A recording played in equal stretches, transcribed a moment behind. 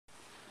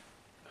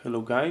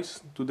Hello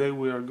guys, today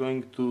we are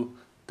going to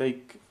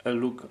take a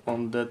look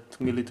on that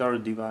military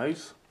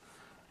device,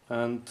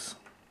 and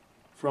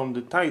from the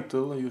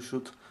title you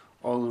should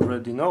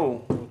already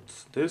know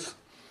what's this.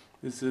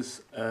 This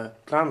is a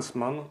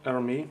Clansman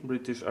Army,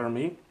 British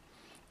Army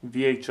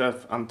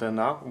VHF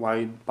antenna,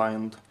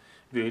 wideband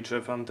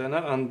VHF antenna,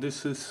 and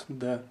this is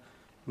the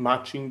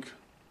matching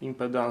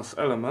impedance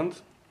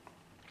element.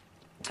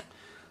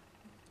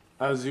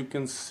 As you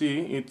can see,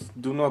 it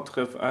do not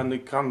have any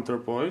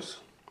counterpoise,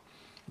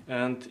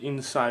 and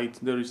inside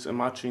there is a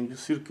matching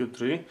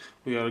circuitry.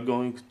 We are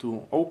going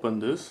to open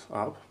this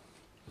up.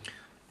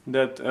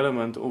 That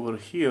element over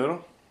here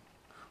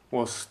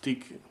was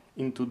stick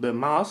into the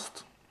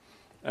mast,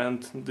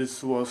 and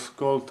this was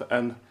called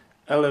an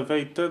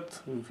elevated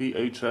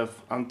VHF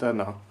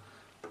antenna.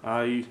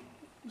 I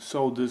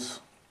saw this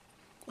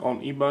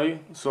on eBay,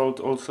 sold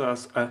also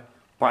as a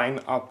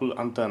pineapple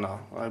antenna,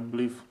 I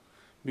believe,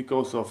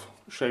 because of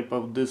shape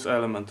of this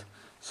element.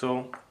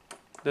 So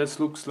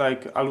this looks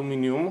like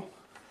aluminium.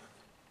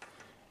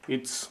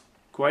 It's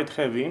quite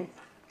heavy.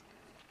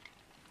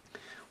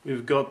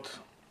 We've got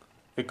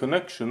a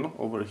connection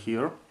over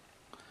here.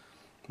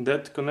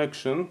 That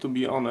connection, to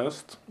be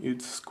honest,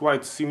 it's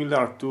quite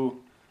similar to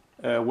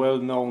a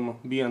well-known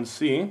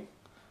BNC,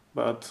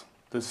 but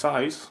the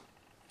size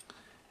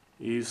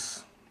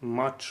is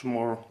much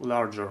more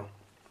larger.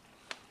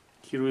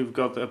 Here we've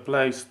got a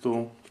place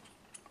to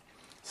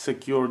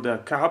secure the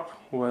cap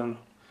when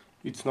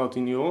it's not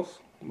in use,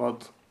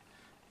 but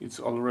it's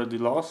already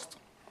lost.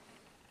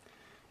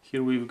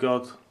 Here we've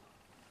got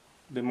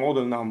the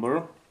model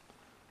number.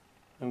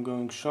 I'm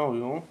going to show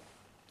you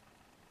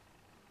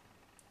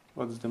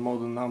what's the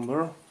model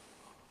number.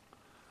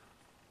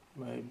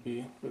 Maybe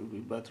it will be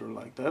better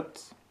like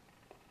that.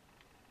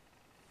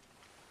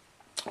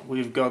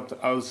 We've got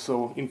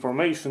also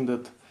information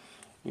that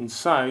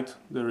inside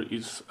there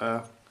is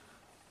a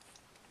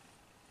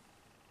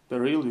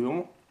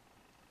beryllium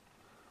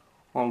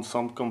on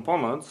some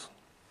components.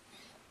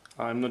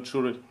 I'm not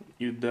sure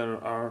if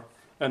there are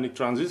any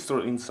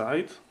transistors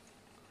inside.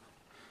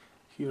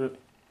 Here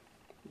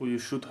we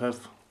should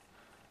have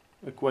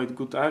a quite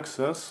good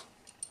access.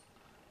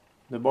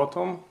 The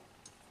bottom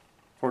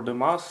for the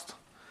mast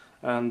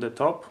and the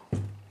top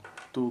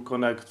to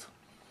connect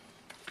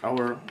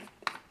our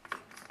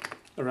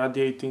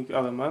radiating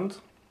element.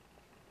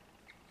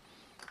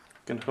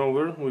 And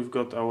over we've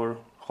got our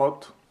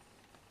hot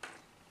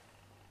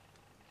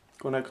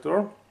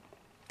connector.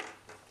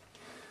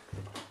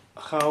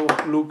 How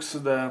looks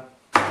the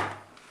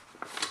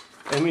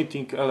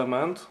emitting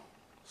element?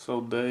 So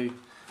they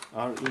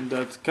are in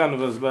that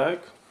canvas bag,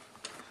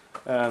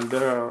 and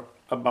they are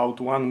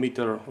about 1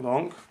 meter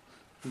long.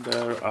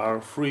 There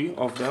are 3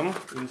 of them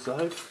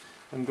inside.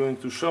 I'm going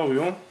to show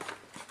you.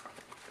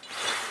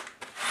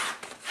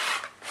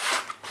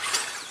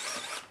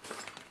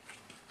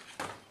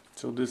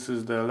 So this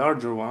is the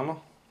larger one.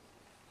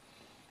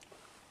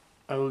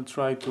 I will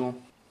try to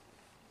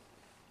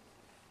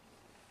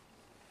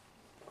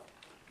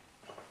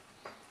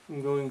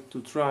I'm going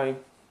to try to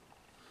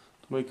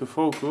make a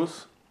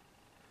focus.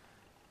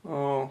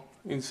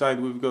 Inside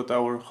we've got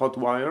our hot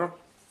wire.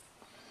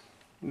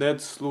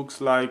 That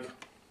looks like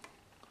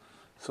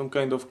some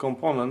kind of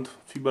component,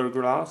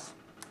 fiberglass.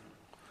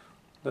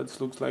 That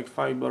looks like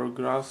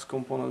fiberglass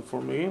component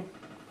for me.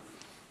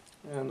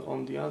 And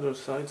on the other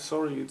side,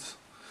 sorry, it's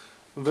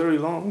very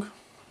long.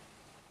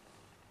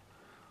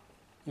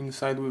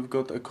 Inside we've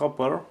got a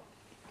copper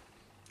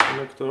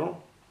connector,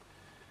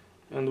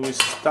 and we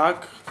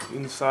stack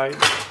inside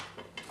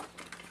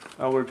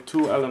our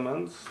 2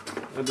 elements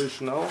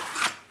additional,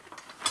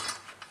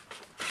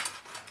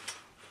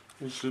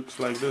 which looks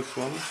like this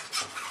one.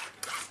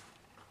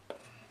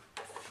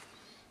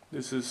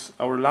 This is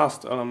our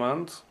last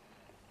element.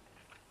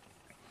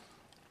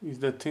 Is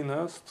the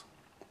thinnest.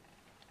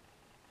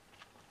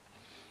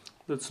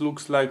 That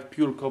looks like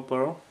pure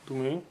copper to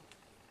me.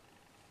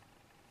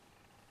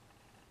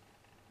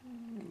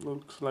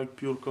 Looks like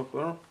pure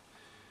copper.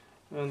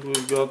 And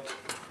we've got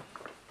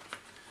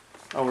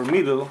our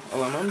middle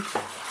element.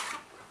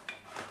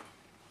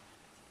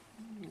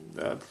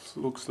 That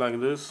looks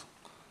like this.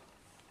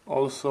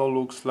 Also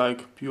looks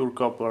like pure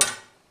copper.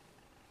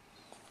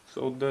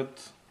 So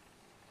that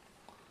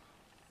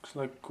looks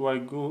like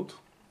quite good.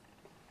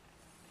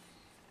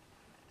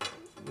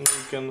 We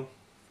can.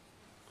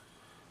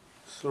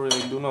 Sorry,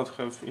 I do not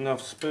have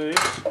enough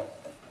space,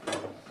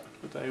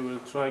 but I will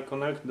try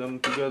connect them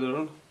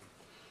together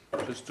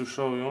just to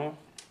show you.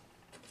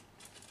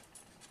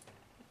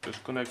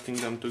 Just connecting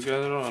them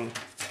together and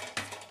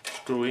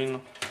screw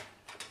in.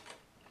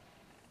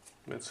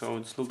 That's how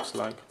it looks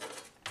like.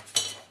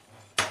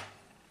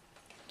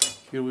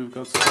 Here we've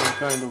got some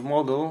kind of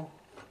model.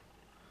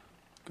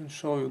 I can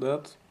show you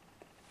that.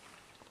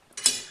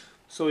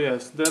 So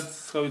yes,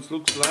 that's how it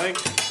looks like.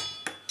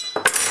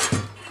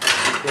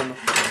 You can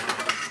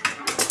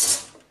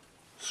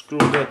screw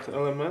that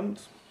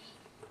element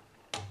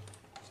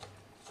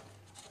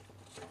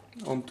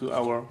onto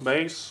our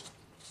base.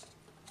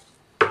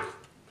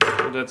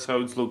 So that's how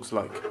it looks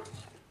like.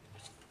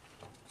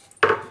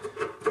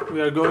 we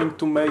are going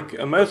to make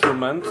a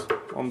measurement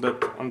on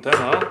that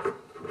antenna,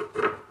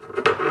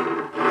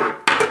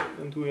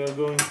 and we are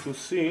going to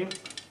see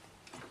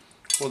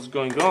what's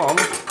going on.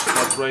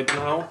 But right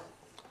now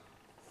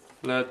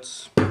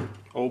let's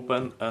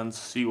open and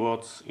see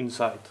what's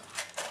inside.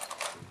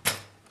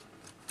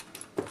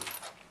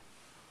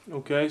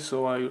 Okay,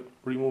 so I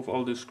remove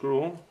all the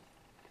screw,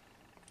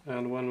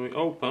 and when we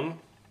open,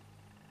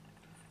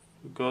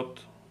 we got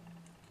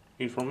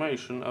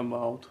information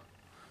about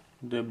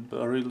the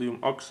beryllium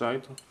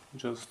oxide,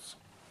 just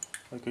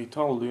like I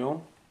told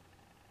you.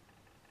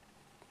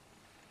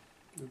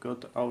 We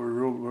got our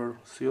rubber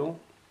seal,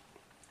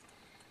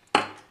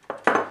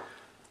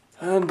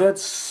 and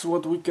that's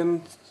what we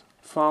can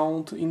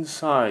found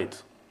inside.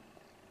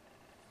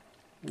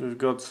 We've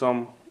got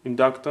some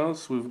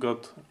inductance, we've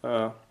got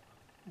a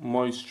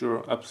moisture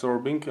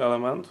absorbing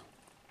element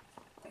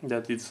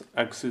that is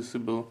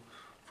accessible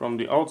from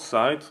the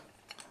outside,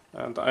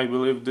 and I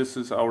believe this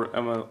is our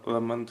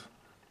element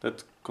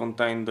that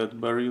contained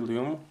that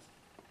beryllium,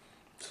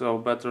 so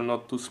better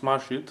not to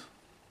smash it.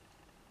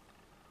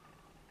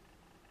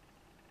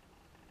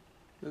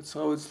 That's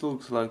how it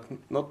looks like,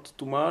 not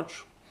too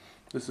much.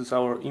 This is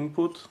our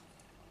input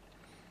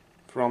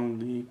from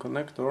the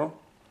connector,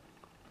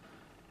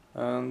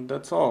 and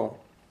that's all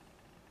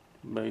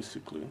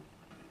basically.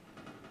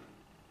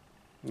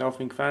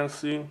 Nothing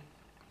fancy,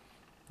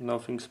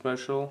 nothing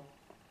special.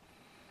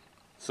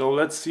 So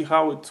let's see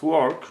how it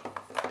works.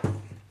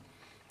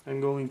 I'm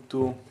going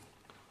to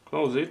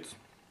close it,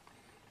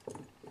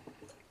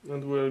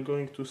 and we're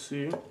going to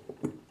see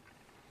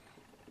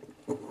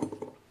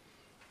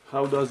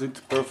how does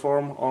it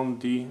perform on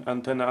the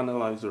antenna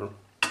analyzer.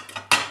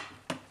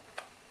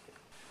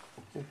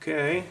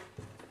 Okay,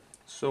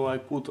 so I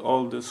put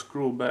all the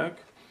screw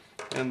back,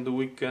 and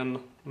we can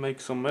make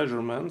some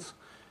measurements.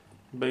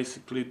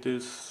 Basically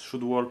this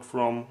should work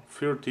from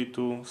 30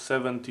 to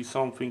 70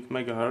 something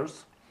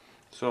megahertz,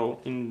 so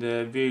in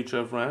the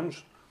VHF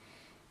range,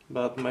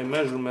 but my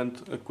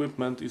measurement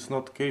equipment is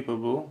not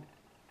capable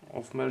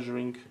of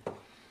measuring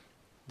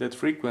that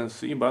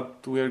frequency,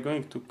 but we are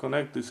going to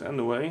connect this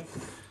anyway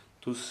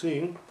to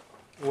see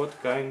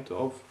what kind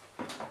of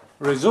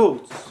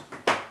results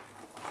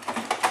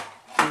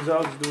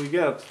do we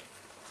get.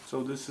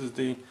 So this is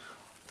the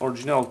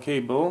original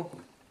cable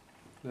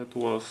that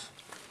was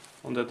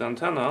on that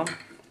antenna.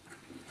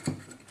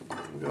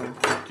 I'm going to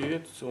put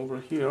it over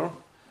here.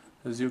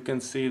 As you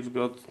can see, it's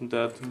got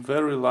that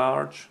very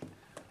large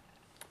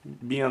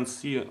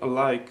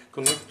BNC-like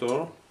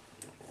connector,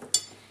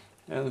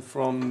 and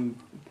from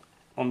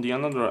on the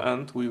other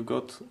end we've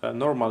got a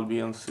normal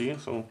BNC,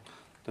 so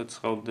that's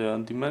how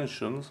the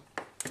dimensions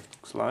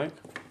looks like.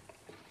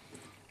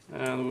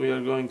 And we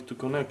are going to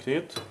connect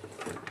it.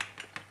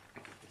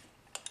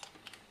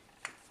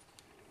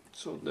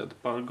 So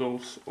that part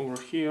goes over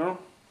here.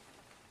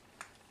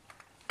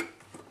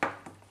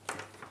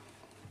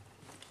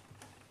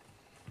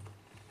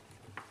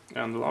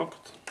 And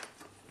locked.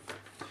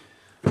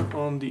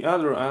 On the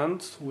other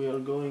end we are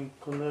going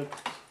to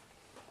connect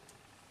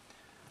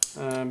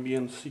a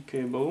BNC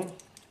cable,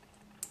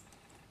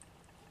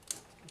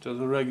 just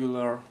a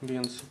regular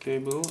BNC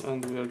cable,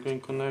 and we are going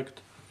to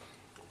connect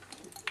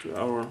to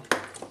our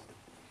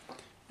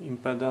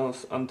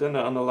impedance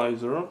antenna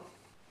analyzer.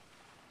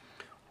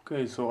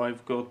 Okay, so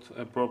I've got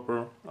a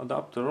proper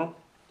adapter,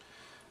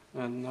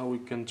 and now we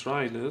can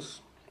try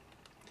this.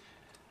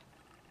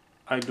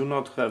 I do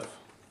not have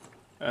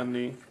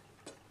any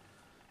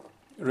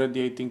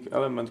radiating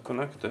element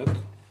connected,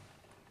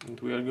 and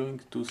we are going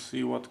to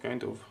see what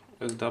kind of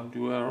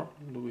SWR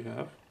do we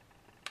have.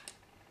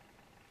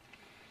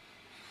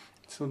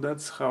 So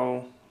that's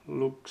how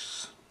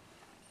looks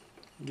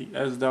the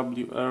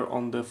SWR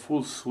on the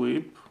full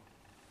sweep,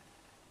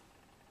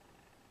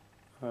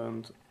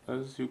 and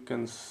as you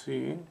can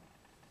see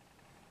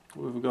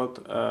we've got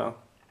a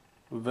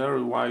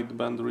very wide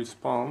band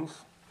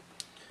response.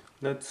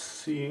 Let's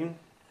see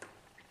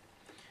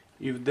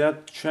if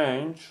that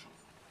change.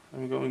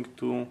 I'm going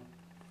to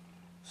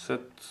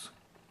set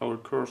our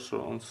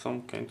cursor on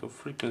some kind of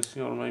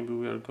frequency, or maybe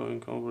we are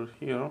going over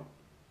here.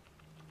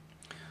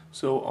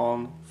 So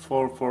on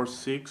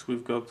 446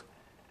 we've got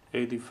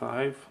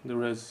 85 the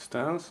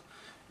resistance,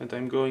 and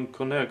I'm going to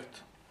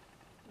connect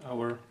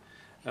our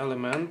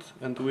element,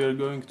 and we are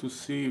going to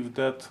see if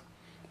that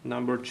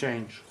number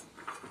change.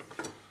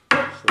 So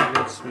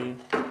let me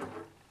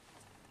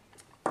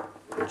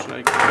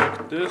try to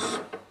connect this.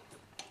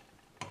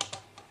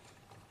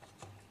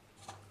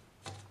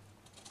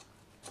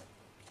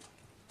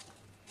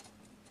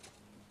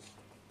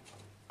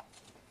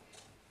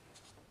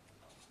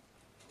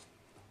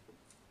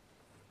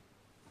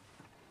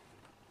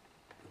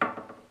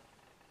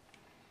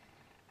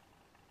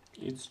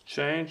 It's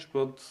changed,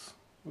 but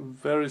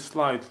very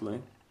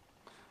slightly.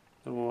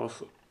 There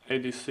was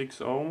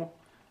 86 ohm,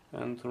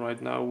 and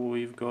right now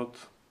we've got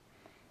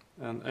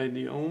an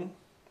 80 ohm.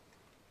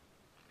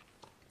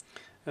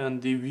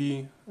 And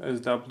the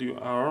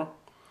VSWR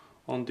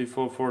on the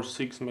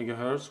 446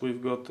 MHz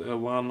we've got a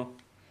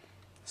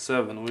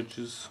 1.7, which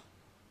is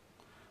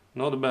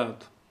Not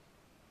bad.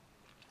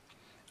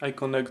 I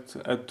connect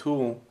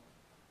to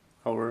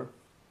our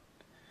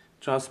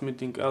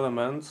transmitting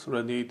elements,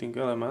 radiating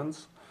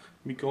elements,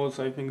 because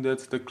I think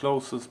that's the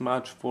closest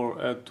match for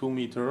a 2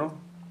 meter,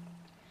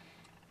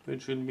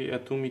 which will be a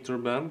 2 meter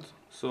band.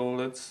 So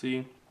let's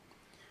see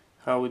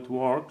how it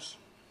works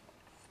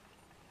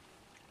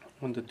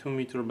on the 2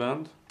 meter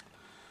band.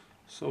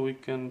 So we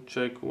can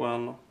check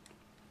one.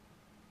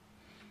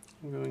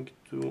 I'm going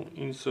to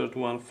insert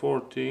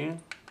 140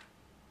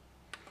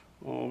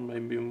 or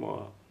maybe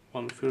more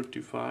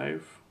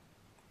 135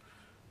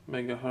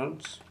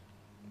 megahertz.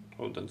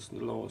 Oh, that's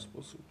the lowest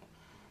possible.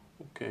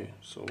 Okay,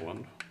 so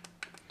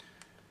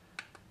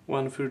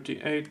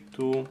 138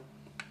 to,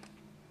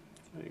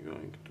 I'm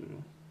going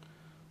to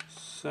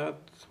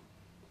set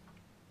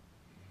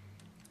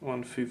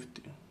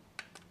 150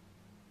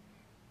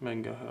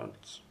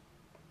 megahertz.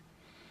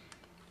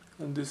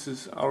 And this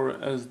is our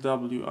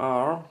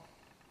SWR.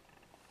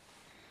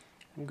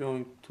 I'm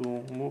going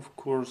to move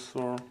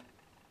cursor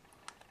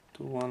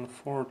to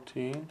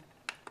 140.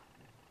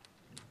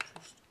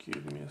 Just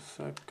give me a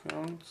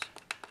second.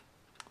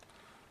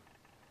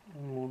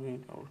 I'm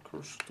moving our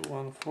cursor to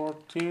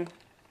 140.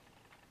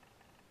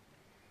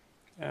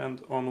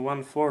 And on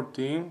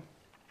 140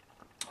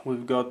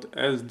 we've got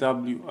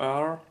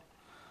SWR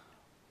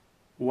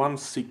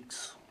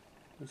 16.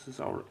 This is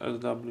our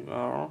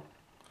SWR.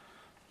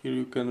 Here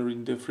you can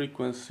read the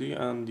frequency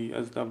and the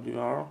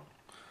SWR.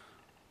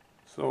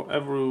 So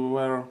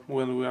everywhere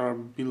when we are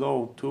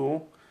below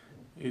 2,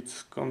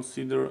 it's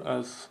considered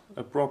as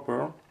a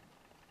proper.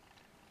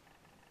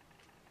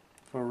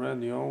 For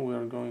radio we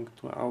are going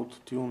to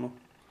out-tune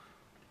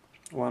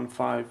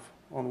 1.5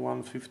 on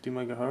 150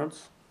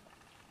 megahertz.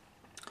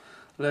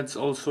 Let's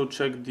also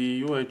check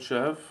the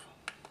UHF.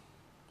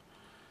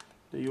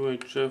 The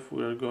UHF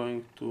we are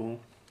going to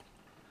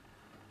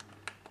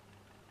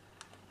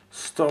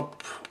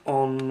stop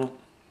on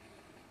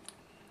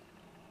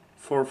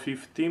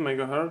 450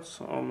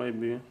 megahertz or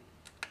maybe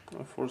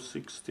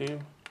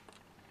 460,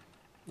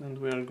 and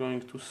we are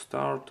going to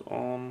start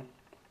on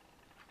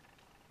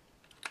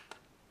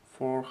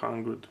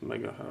 400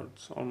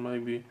 megahertz or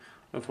maybe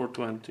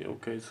 420.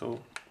 Okay,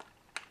 so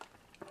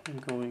I'm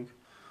going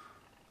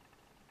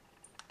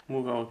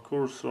move our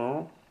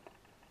cursor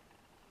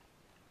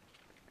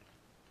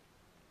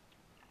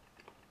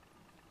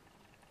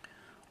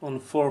on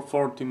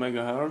 440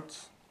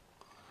 megahertz.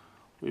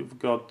 We've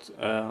got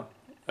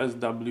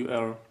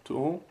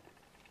SWR2.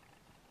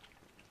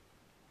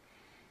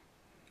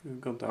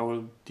 We've got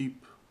our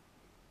deep.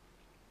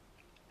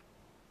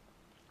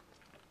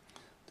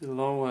 The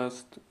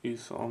lowest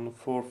is on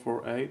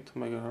 448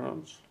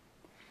 megahertz.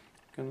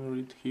 You can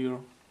read here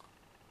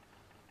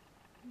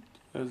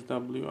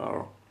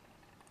SWR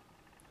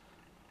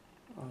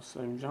as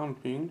I'm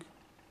jumping.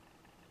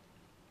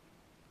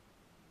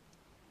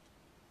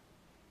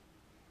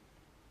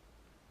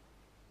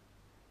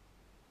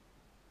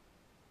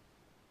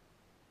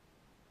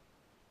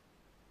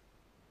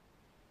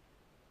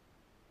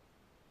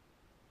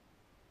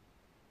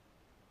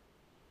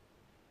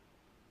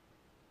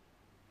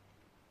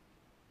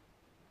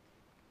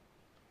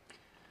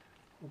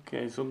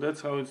 Okay, so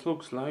that's how it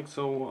looks like.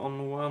 So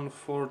on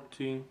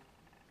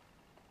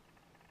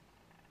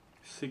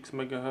 146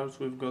 megahertz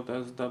we've got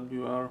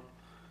SWR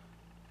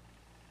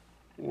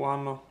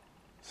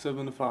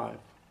 175.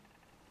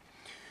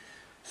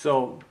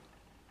 So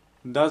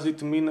does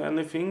it mean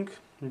anything?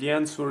 The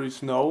answer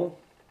is no,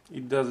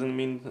 it doesn't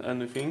mean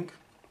anything.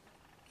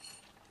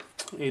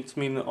 It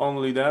means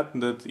only that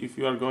if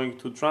you are going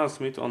to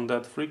transmit on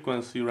that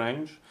frequency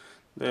range,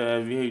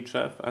 the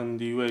VHF and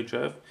the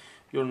UHF,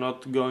 you're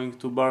not going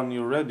to burn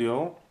your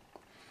radio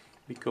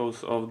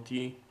because of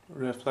the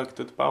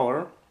reflected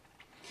power.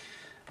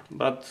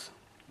 But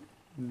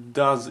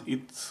does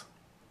it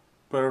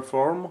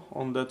perform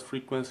on that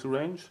frequency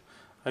range?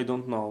 I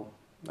don't know.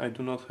 I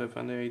do not have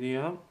any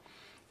idea.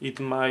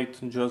 It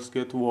might just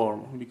get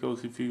warm,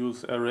 because if you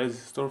use a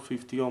resistor,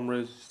 50 ohm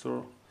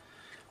resistor,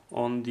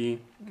 on the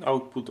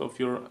output of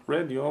your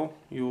radio,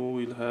 you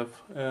will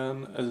have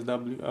an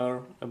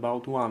SWR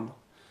about 1.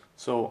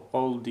 So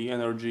all the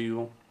energy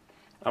you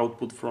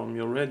output from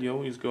your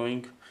radio is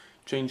going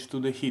change to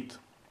the heat.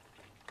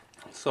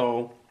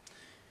 So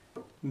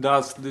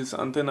does this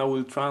antenna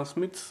will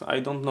transmit?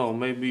 I don't know.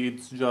 Maybe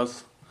it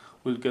just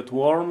will get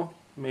warm,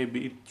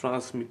 maybe it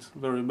transmits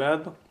very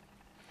bad,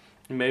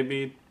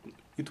 maybe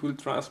it will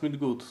transmit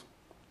good,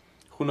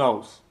 who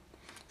knows.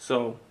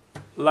 So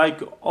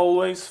like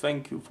always,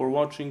 thank you for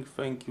watching,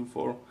 thank you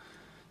for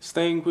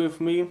staying with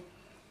me,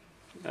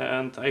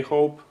 and I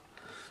hope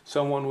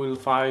someone will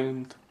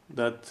find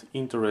that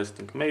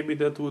interesting. Maybe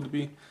that would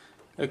be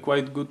a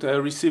quite good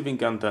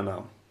receiving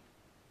antenna.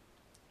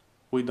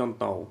 We don't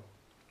know.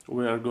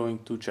 We are going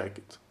to check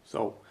it.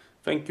 So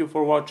thank you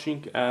for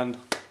watching and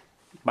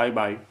bye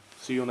bye.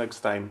 See you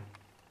next time.